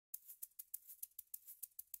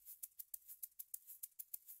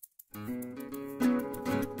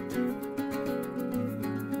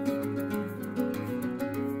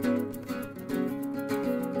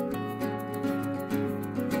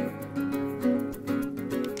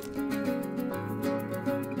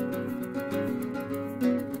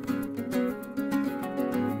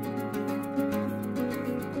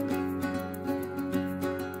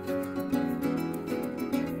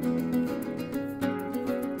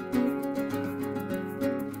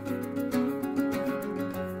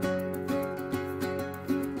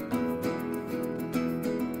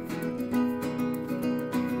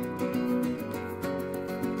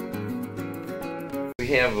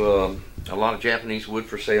have a lot of Japanese wood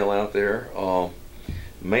for sale out there,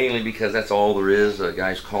 mainly because that's all there is.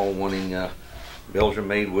 Guys call wanting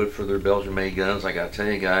Belgium-made wood for their Belgium-made guns. I gotta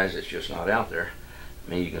tell you guys, it's just not out there. I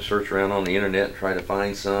mean, you can search around on the internet and try to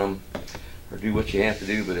find some, or do what you have to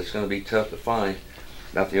do, but it's going to be tough to find.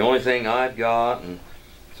 About the only thing I've got, and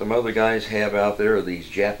some other guys have out there, are these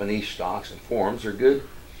Japanese stocks and forms. They're good.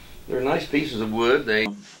 They're nice pieces of wood. They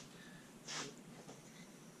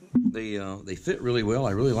fit really well.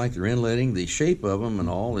 I really like their inletting. The shape of them and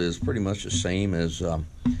all is pretty much the same as a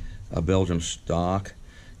Belgium stock.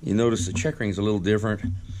 You notice the checkering is a little different.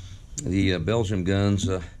 The Belgium guns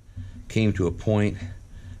came to a point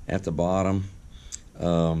at the bottom,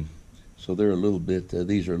 so they're a little bit.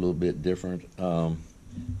 These are a little bit different. I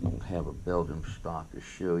don't have a Belgium stock to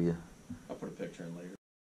show you. I'll put a picture in later.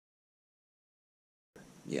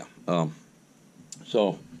 Yeah.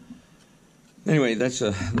 So anyway, that's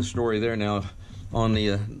the story there. Now on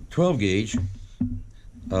the 12 gauge,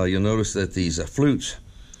 you'll notice that these flutes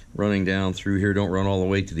running down through here don't run all the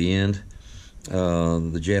way to the end.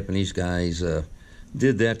 The Japanese guys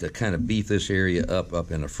did that to kind of beef this area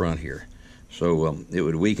up in the front here. So it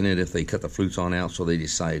would weaken it if they cut the flutes on out, so they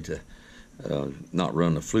decided to not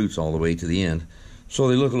run the flutes all the way to the end. So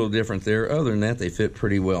they look a little different there. Other than that, they fit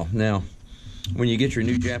pretty well. Now, when you get your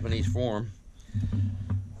new Japanese form,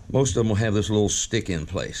 most of them will have this little stick in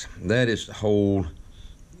place. That is to hold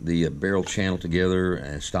the barrel channel together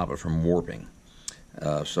and stop it from warping.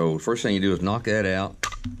 So first thing you do is knock that out,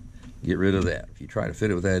 get rid of that. If you try to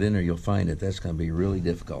fit it with that in there, you'll find that that's going to be really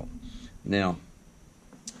difficult. Now,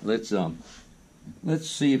 let's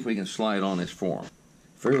see if we can slide on this form.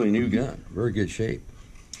 Fairly new gun, very good shape.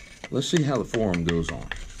 Let's see how the form goes on.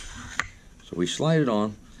 So we slide it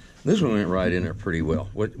on. This one went right in there pretty well.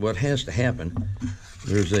 What has to happen,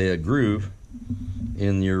 there's a groove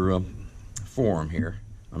in your form here,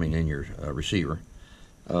 I mean in your receiver,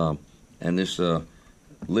 and this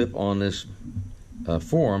lip on this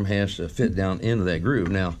form has to fit down into that groove.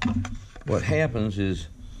 Now, what happens is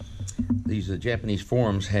these Japanese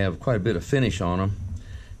forms have quite a bit of finish on them,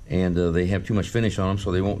 and they have too much finish on them,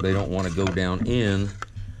 so they don't want to go down in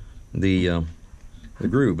the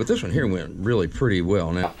groove. But this one here went really pretty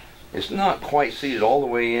well. Now, it's not quite seated all the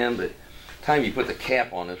way in, but the time you put the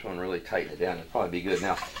cap on this one, really tighten it down, it'll probably be good.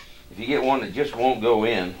 Now, if you get one that just won't go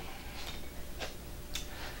in,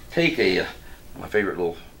 take my favorite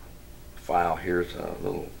little file here. It's a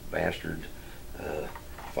little bastard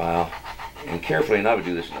file, and carefully, and I would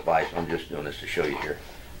do this in the vise, I'm just doing this to show you here.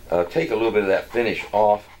 Take a little bit of that finish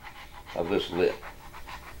off of this lip.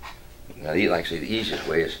 Now, like I say, the easiest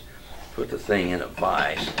way is put the thing in a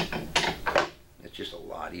vise. It's just a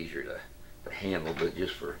lot easier to handle, but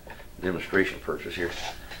just for demonstration purposes here.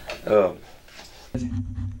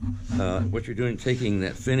 What you're doing, taking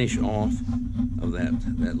that finish off of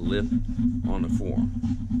that lip on the form.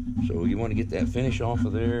 So you want to get that finish off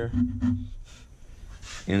of there,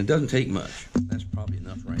 and it doesn't take much. That's probably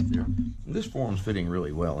enough right there. And this form's fitting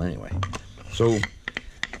really well anyway. So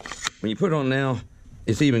when you put it on now,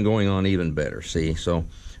 it's even going on even better, see? So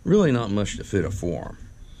really not much to fit a form.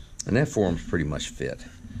 And that form's pretty much fit.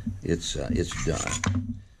 It's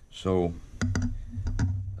done. So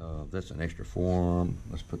that's an extra form.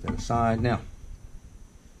 Let's put that aside. Now,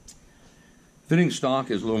 fitting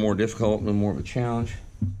stock is a little more difficult, a little more of a challenge.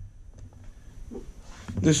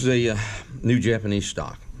 This is a new Japanese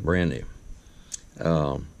stock, brand new.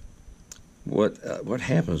 What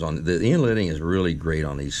happens on the inletting is really great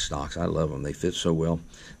on these stocks. I love them. They fit so well.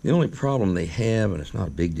 The only problem they have, and it's not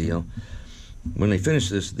a big deal, when they finish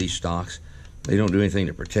these stocks, they don't do anything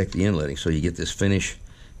to protect the inletting, so you get this finish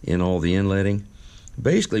in all the inletting.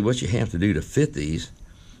 Basically, what you have to do to fit these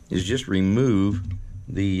is just remove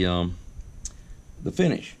the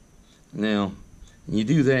finish. Now, you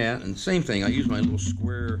do that, and same thing. I use my little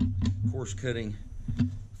square coarse cutting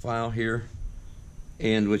file here,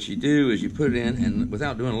 and what you do is you put it in, and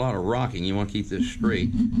without doing a lot of rocking, you want to keep this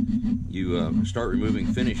straight. You start removing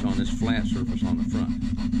finish on this flat surface on the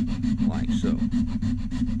front, like so.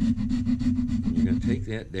 And you're going to take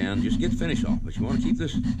that down, just get finish off, but you want to keep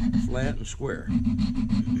this flat and square.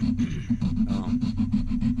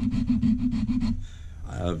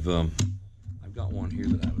 I've got one here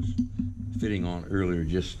that I was fitting on earlier,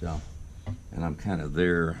 just and I'm kind of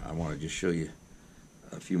there. I want to just show you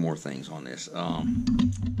a few more things on this,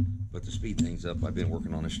 but to speed things up, I've been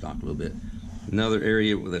working on this stock a little bit. Another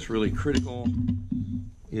area that's really critical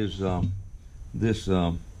is this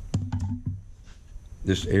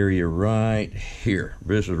area right here.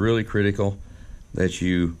 This is really critical that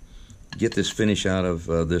you get this finish out of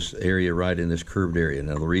this area right in this curved area.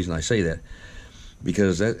 Now, the reason I say that,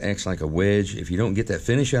 because that acts like a wedge. If you don't get that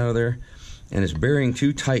finish out of there and it's bearing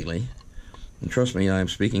too tightly, and trust me, I'm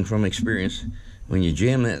speaking from experience, when you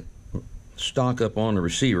jam that stock up on the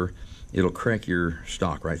receiver, it'll crack your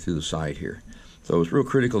stock right through the side here. So it's real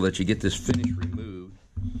critical that you get this finish removed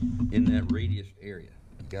in that radius area.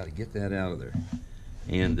 You've got to get that out of there.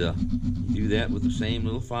 And you do that with the same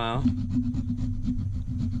little file,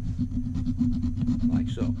 like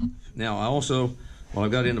so. Now I also, well,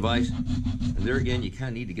 I've got it in the vise, and there again, you kind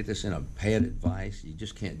of need to get this in a padded vise. You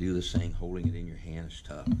just can't do this thing holding it in your hand. It's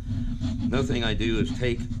tough. Another thing I do is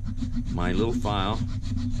take my little file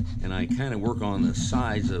and I kind of work on the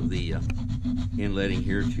sides of the inletting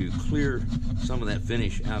here to clear some of that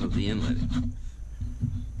finish out of the inletting.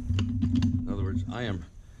 In other words,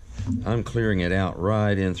 I'm clearing it out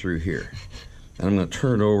right in through here. And I'm going to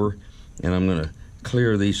turn it over and I'm going to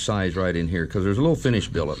clear these sides right in here because there's a little finish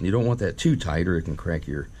buildup and you don't want that too tight or it can crack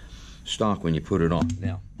your stock when you put it on.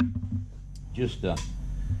 Now, just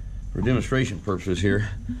for demonstration purposes here,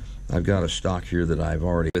 I've got a stock here that I've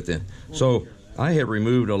already put in. So I have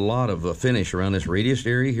removed a lot of finish around this radius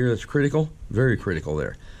area here that's critical, very critical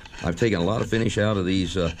there. I've taken a lot of finish out of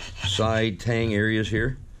these side tang areas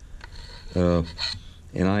here.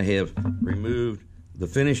 And I have removed the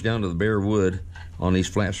finish down to the bare wood on these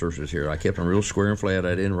flat surfaces here. I kept them real square and flat.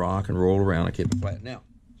 I didn't rock and roll around. I kept it flat.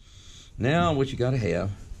 Now what you got to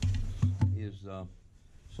have is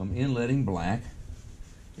some inletting black.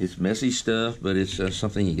 It's messy stuff, but it's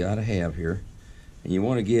something you got to have here. And you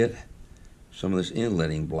want to get some of this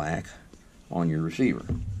inletting black on your receiver.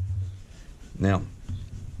 Now,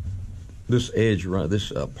 this edge,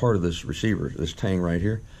 this part of this receiver, this tang right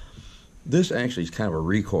here, this actually is kind of a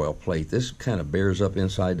recoil plate. This kind of bears up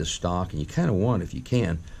inside the stock, and you kind of want, if you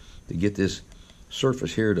can, to get this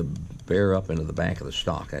surface here to bear up into the back of the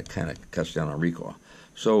stock. That kind of cuts down on recoil.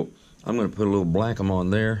 So I'm going to put a little blackum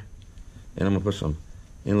on there, and I'm going to put some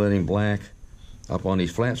inletting black up on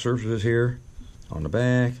these flat surfaces here, on the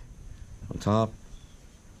back, on top,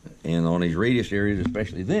 and on these radius areas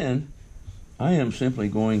especially. Then I am simply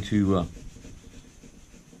going to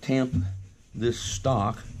tamp this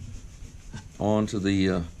stock onto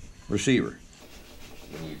the receiver.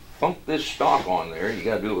 When you thump this stock on there, you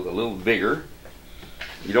got to do it with a little vigor.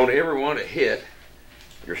 You don't ever want to hit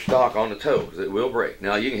your stock on the toe because it will break.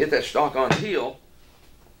 Now you can hit that stock on the heel,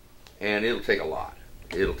 and it'll take a lot.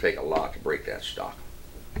 It'll take a lot to break that stock.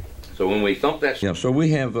 So when we thump that, so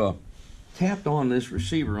we have tapped on this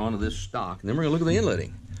receiver onto this stock, and then we're going to look at the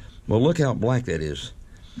inletting. Well, look how black that is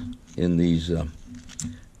in these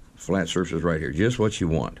flat surfaces right here. Just what you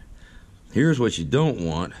want. Here's what you don't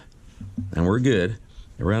want, and we're good.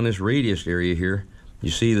 Around this radius area here, you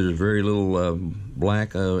see there's very little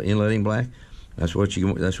black, inletting black. That's what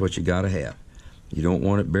you got to have. You don't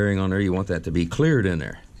want it bearing on there. You want that to be cleared in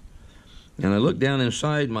there. And I look down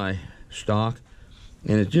inside my stock,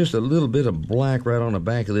 and it's just a little bit of black right on the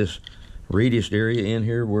back of this radius area in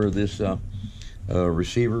here where this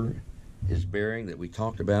receiver is bearing that we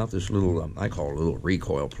talked about. This little, I call it a little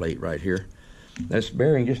recoil plate right here. That's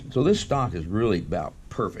bearing just, so this stock is really about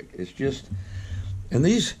perfect. It's just, and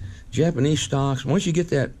these Japanese stocks, once you get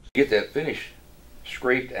that finish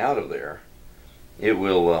scraped out of there, it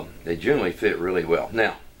will, they generally fit really well.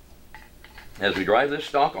 Now, as we drive this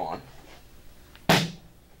stock on,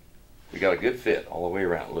 we got a good fit all the way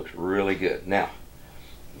around. It looks really good. Now,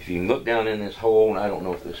 if you can look down in this hole, and I don't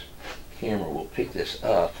know if this camera will pick this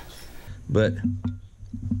up, but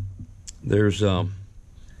there's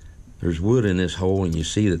wood in this hole, and you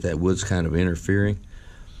see that wood's kind of interfering.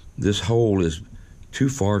 This hole is too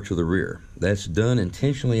far to the rear. That's done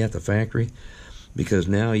intentionally at the factory because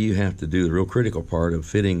now you have to do the real critical part of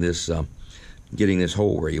fitting this, getting this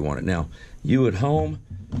hole where you want it. Now, you at home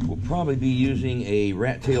will probably be using a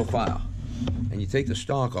rat tail file, and you take the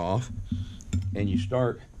stock off and you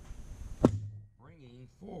start bringing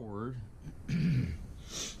forward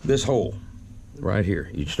this hole right here.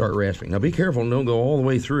 You start rasping. Now be careful, don't go all the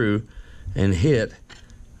way through and hit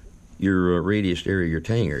your radius area, your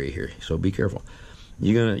tang area here. So be careful.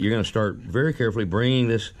 You're gonna start very carefully bringing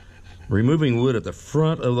this, removing wood at the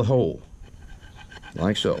front of the hole,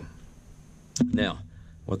 like so. Now,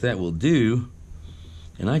 what that will do,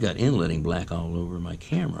 and I got inletting black all over my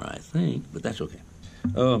camera, I think, but that's okay.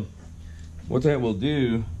 What that will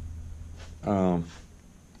do,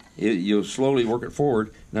 you'll slowly work it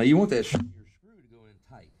forward. Now you want that your screw to go in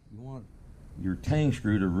tight. You want your tang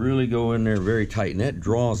screw to really go in there very tight, and that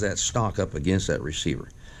draws that stock up against that receiver.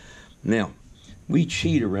 Now, we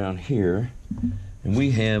cheat around here, and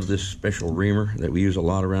we have this special reamer that we use a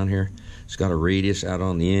lot around here. It's got a radius out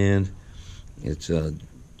on the end. It's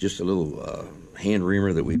just a little hand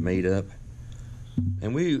reamer that we've made up.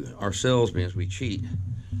 And we ourselves, because we cheat,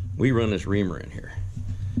 we run this reamer in here.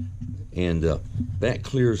 And that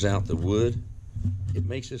clears out the wood. It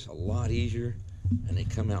makes this a lot easier, and they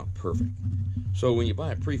come out perfect. So when you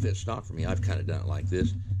buy a pre-fit stock from me, I've kind of done it like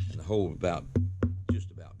this, and the hole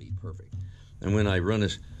just about be perfect. And when I run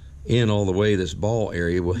this in all the way, this ball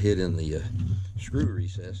area will hit in the screw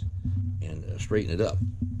recess and straighten it up.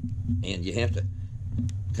 And you have to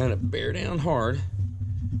kind of bear down hard.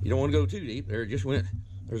 You don't want to go too deep.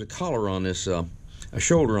 There's a collar on this, a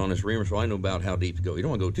shoulder on this reamer, so I know about how deep to go. You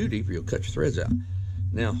don't want to go too deep or you'll cut your threads out.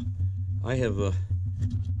 Now, I have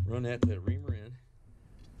run that reamer in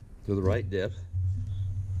to the right depth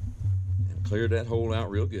and cleared that hole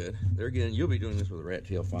out real good. There again, you'll be doing this with a rat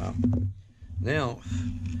tail file. Now,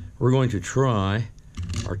 we're going to try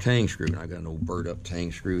our tang screw. And I've got an old burred up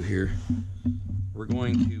tang screw here. We're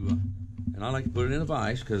going to, and I like to put it in a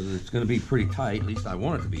vise because it's going to be pretty tight. At least I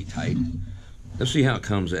want it to be tight. Let's see how it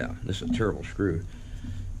comes out. This is a terrible screw.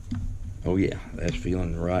 Oh yeah, that's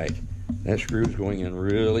feeling right. That screw is going in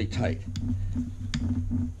really tight.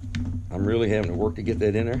 I'm really having to work to get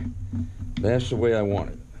that in there. That's the way I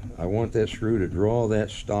want it. I want that screw to draw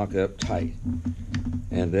that stock up tight.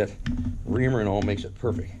 And that reamer and all makes it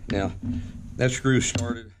perfect. Now, that screw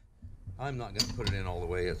started. I'm not going to put it in all the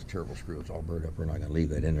way. It's a terrible screw. It's all burred up. We're not going to leave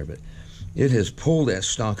that in there. But it has pulled that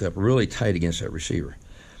stock up really tight against that receiver.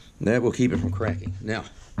 And that will keep it from cracking. Now,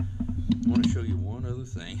 I want to show you one other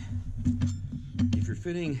thing. If you're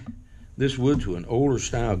fitting this wood to an older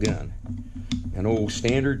style gun, an old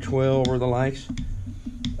standard 12 or the likes,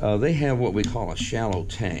 they have what we call a shallow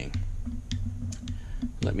tang.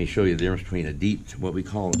 Let me show you the difference between what we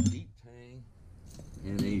call a deep tang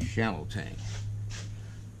and a shallow tang.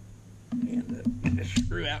 And let's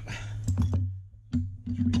screw out.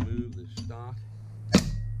 Let's remove the stock.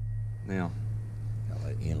 Now, got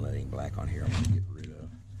that inletting black on here I'm going to get rid of.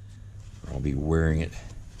 I'll be wearing it.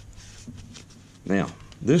 Now,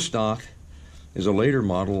 this stock is a later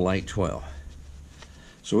model light 12.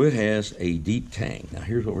 So it has a deep tang. Now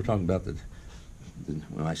here's what we're talking about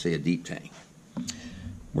when I say a deep tang.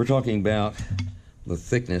 We're talking about the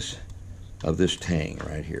thickness of this tang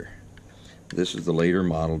right here. This is the later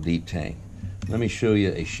model deep tang. Let me show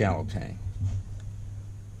you a shallow tang.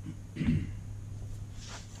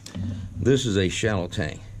 This is a shallow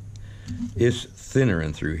tang. It's thinner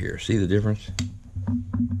in through here. See the difference?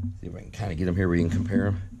 See if I can kind of get them here where you can compare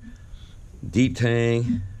them. Deep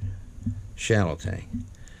tang, shallow tang.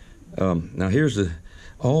 Now here's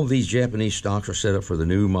all of these Japanese stocks are set up for the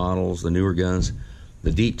new models, the newer guns,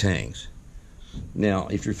 the deep tangs. Now,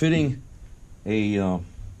 if you're fitting a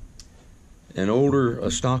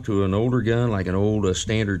stock to an older gun, like an old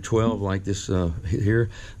standard 12 like this here,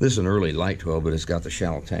 this is an early light 12, but it's got the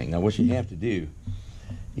shallow tang. Now what you have to do,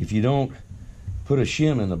 if you don't put a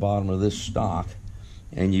shim in the bottom of this stock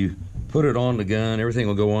and you put it on the gun, everything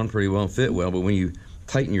will go on pretty well and fit well, but when you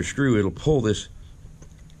tighten your screw, it'll pull this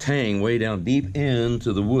tang way down deep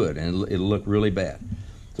into the wood and it'll look really bad.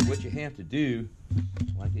 So what you have to do,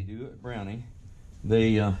 like they do at Browning,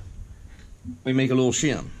 we make a little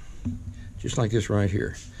shim, just like this right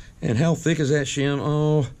here. And how thick is that shim?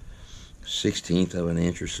 Oh, 1/16 of an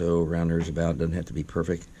inch or so, around there is about, doesn't have to be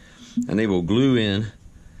perfect. And they will glue in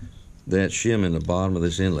that shim in the bottom of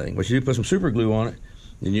this inletting. What you do, put some super glue on it,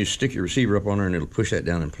 then you stick your receiver up on there and it'll push that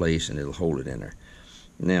down in place and it'll hold it in there.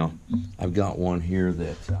 Now, I've got one here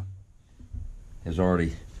that has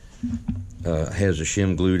already has a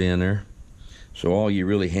shim glued in there. So all you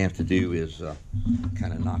really have to do is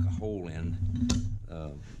kind of knock a hole in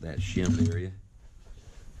that shimmed area.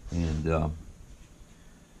 And I'm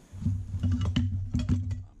going to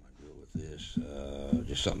go with this,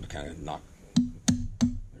 just something to kind of knock.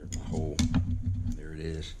 There's my hole. There it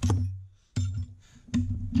is.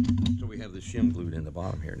 So we have the shim glued in the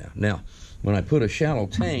bottom here now. Now, when I put a shallow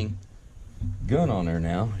tang gun on there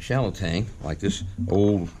now, shallow tang, like this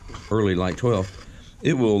old early light 12,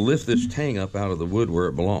 it will lift this tang up out of the wood where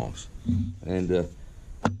it belongs. And as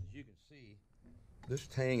you can see, this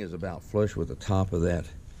tang is about flush with the top of that,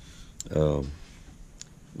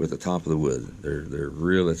 with the top of the wood. They're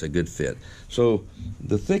real, it's a good fit. So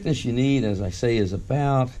the thickness you need, as I say, is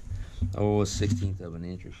about, a 1/16 of an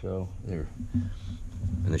inch or so. There.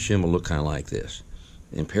 And the shim will look kind of like this.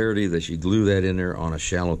 Imperative that you glue that in there on a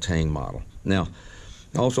shallow tang model. Now,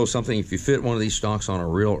 also something, if you fit one of these stocks on a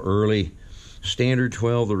real early standard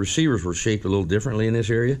 12, the receivers were shaped a little differently in this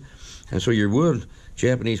area. And so your wood,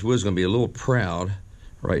 Japanese wood, is going to be a little proud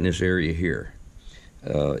right in this area here.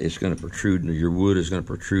 It's going to protrude, your wood is going to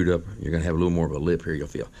protrude up. You're going to have a little more of a lip here, you'll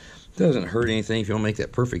feel. Doesn't hurt anything. If you don't make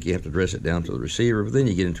that perfect, you have to dress it down to the receiver, but then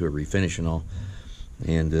you get into a refinish and all,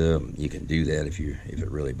 and you can do that if it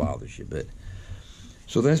really bothers you. But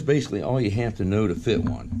so that's basically all you have to know to fit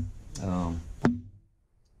one.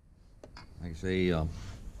 Like I say,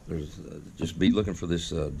 just be looking for this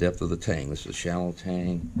depth of the tang. This is a shallow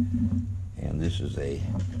tang, and this is a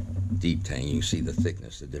deep tang. You can see the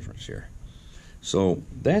thickness, the difference here. So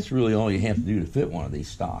that's really all you have to do to fit one of these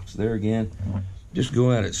stocks. There again, just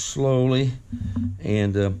go at it slowly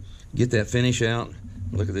and get that finish out.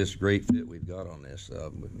 Look at this great fit we've got on this.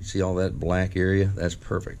 You see all that black area? That's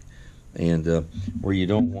perfect. And where you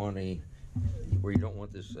don't want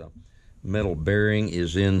this metal bearing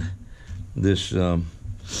is in this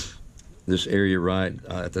this area right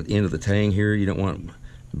at the end of the tang here. You don't want it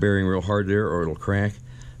bearing real hard there or it'll crack.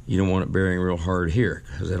 You don't want it bearing real hard here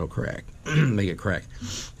because that'll crack, make it crack.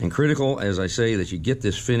 And critical, as I say, that you get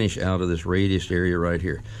this finish out of this radius area right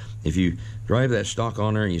here. If you drive that stock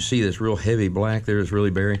on there and you see this real heavy black there is really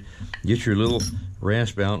bearing, get your little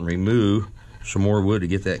rasp out and remove some more wood to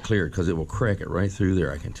get that cleared, because it will crack it right through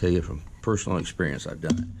there. I can tell you from personal experience, I've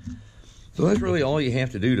done it. So that's really all you have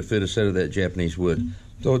to do to fit a set of that Japanese wood.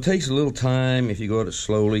 So it takes a little time. If you go at it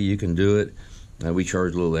slowly, you can do it. We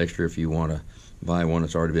charge a little extra if you want to buy one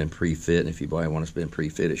that's already been pre-fit, and if you buy one that's been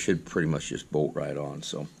pre-fit, it should pretty much just bolt right on.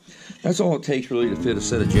 So that's all it takes really to fit a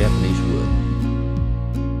set of Japanese